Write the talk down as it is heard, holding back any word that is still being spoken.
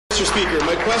Mr. Speaker,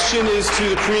 my question is to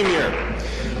the Premier.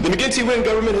 The McGuinty-Wynne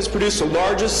government has produced the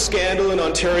largest scandal in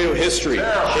Ontario history.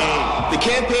 The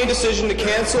campaign decision to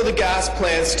cancel the gas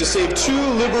plants to save 2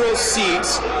 Liberal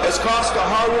seats has cost the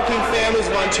hardworking families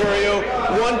of Ontario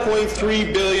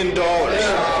 $1.3 billion.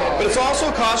 But it's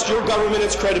also cost your government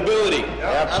its credibility.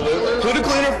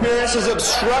 Political interference has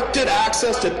obstructed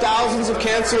access to thousands of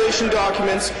cancellation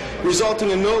documents,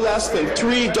 resulting in no less than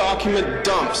 3 document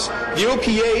dumps. The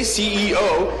OPA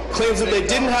CEO claims that they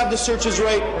didn't have the searches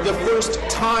right the first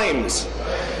times.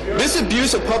 This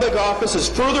abuse of public office is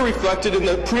further reflected in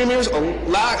the Premier's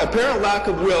apparent lack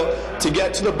of will to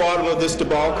get to the bottom of this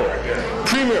debacle.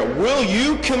 Premier, will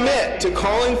you commit to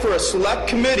calling for a select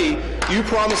committee you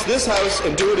promised this House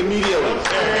and do it immediately?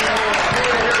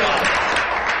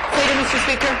 Mr.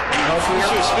 Speaker.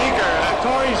 Mr. Speaker,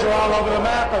 Tories are all over the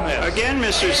map on this. Again,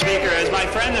 Mr. Speaker, as my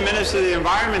friend the Minister of the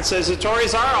Environment says, the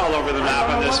Tories are all over the map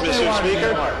on this, Mr.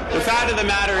 Speaker. The fact of the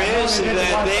matter is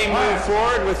that they moved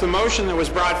forward with the motion that was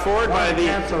brought forward by the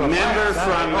member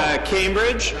from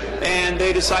Cambridge, and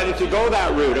they decided to go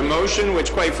that route, a motion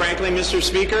which, quite frankly, Mr.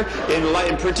 Speaker,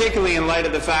 particularly in light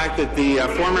of the fact that the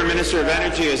former Minister of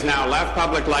Energy has now left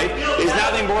public life, is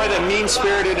nothing more than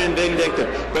mean-spirited and vindictive.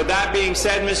 But that being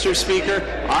said, Mr. Speaker,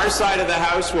 our side of the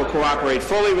House will cooperate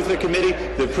fully with the committee.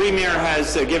 The Premier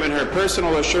has given her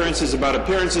personal assurances about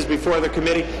appearances before the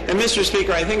committee. And, Mr.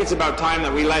 Speaker, I think it's about time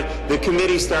that we let the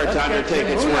committee start to undertake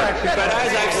its work. But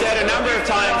as I've said a number of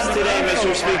times today,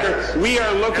 Mr. Speaker, we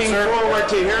are looking forward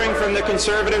to hearing from the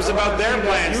Conservatives about their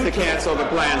plans to cancel the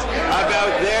plans,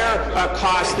 about their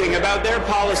costing, about their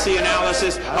policy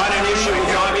analysis on an issue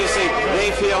which obviously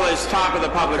they feel is top of the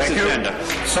public's agenda.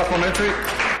 Supplementary.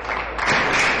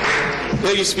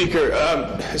 Thank you, Speaker.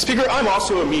 Speaker, I'm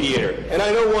also a mediator, and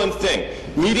I know one thing.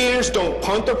 Mediators don't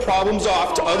punt their problems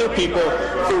off to other people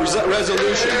for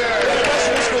resolution. That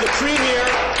question is for the Premier,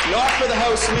 not for the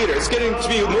House Leader. It's getting to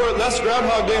be less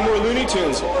Groundhog Day, more Looney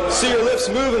Tunes. See your lips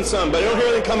moving some, but I don't hear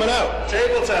anything coming out.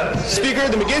 Table tennis. Speaker,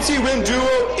 the McGuinty-Wynne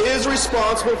duo is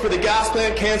responsible for the gas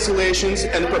plant cancellations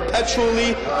and the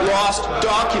perpetually lost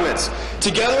documents.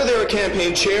 Together, they're a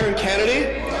campaign chair and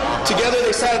candidate. Together,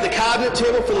 they sat at the cabinet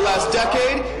table for the last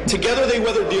decade. Together, they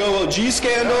weathered the OLG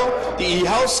scandal, the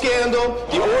e-health scandal,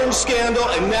 the orange scandal,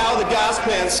 and now the gas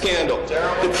plant scandal.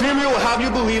 The Premier will have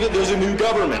you believe that there's a new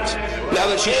government, now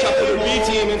that she shuffled her B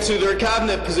team into their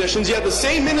cabinet positions, yet the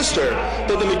same minister that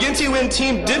the McGuinty-Wynne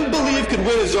team didn't believe could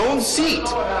win his own seat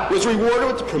was rewarded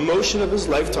with the promotion of his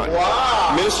lifetime.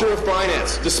 Wow. Minister of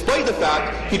Finance, despite the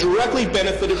fact he directly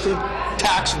benefited from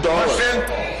tax dollars.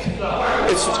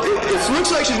 It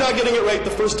looks like she's not getting it right the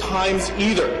first times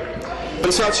either, but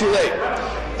it's not too late.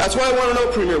 That's why I want to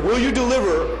know, Premier, will you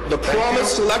deliver the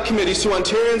promised select committees to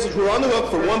Ontarians who are on the hook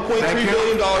for $1.3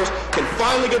 billion can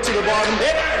finally get to the bottom?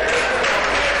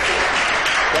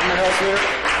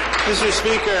 Mr.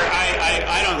 Speaker,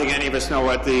 I don't think any of us know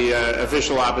what the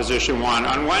official opposition want.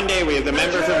 On one day, we have the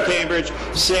member from Cambridge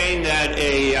saying that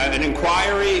an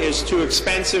inquiry is too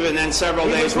expensive, and then several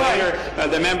days later,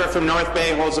 the member from North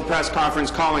Bay holds a press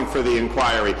conference calling for the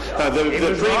inquiry.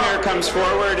 The Premier comes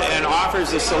forward and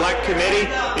offers a select committee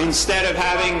instead of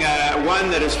having one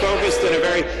that is focused in a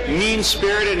very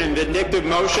mean-spirited and vindictive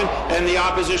motion, and the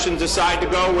opposition decide to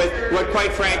go with what,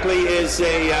 quite frankly, is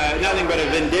nothing but a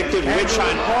vindictive witch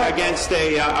hunt against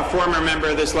a former member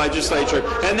of this legislature.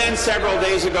 And then several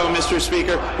days ago, Mr.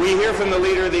 Speaker, we hear from the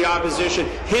Leader of the Opposition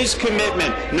his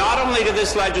commitment not only to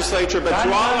this legislature but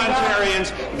to all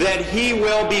Ontarians that he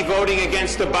will be voting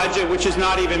against a budget which has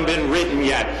not even been written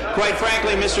yet. Quite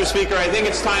frankly, Mr. Speaker, I think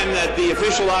it's time that the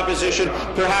official opposition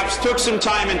perhaps took some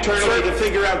time internally to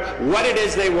figure out what it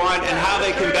is they want and how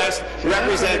they can best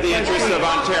represent the interests of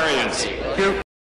Ontarians.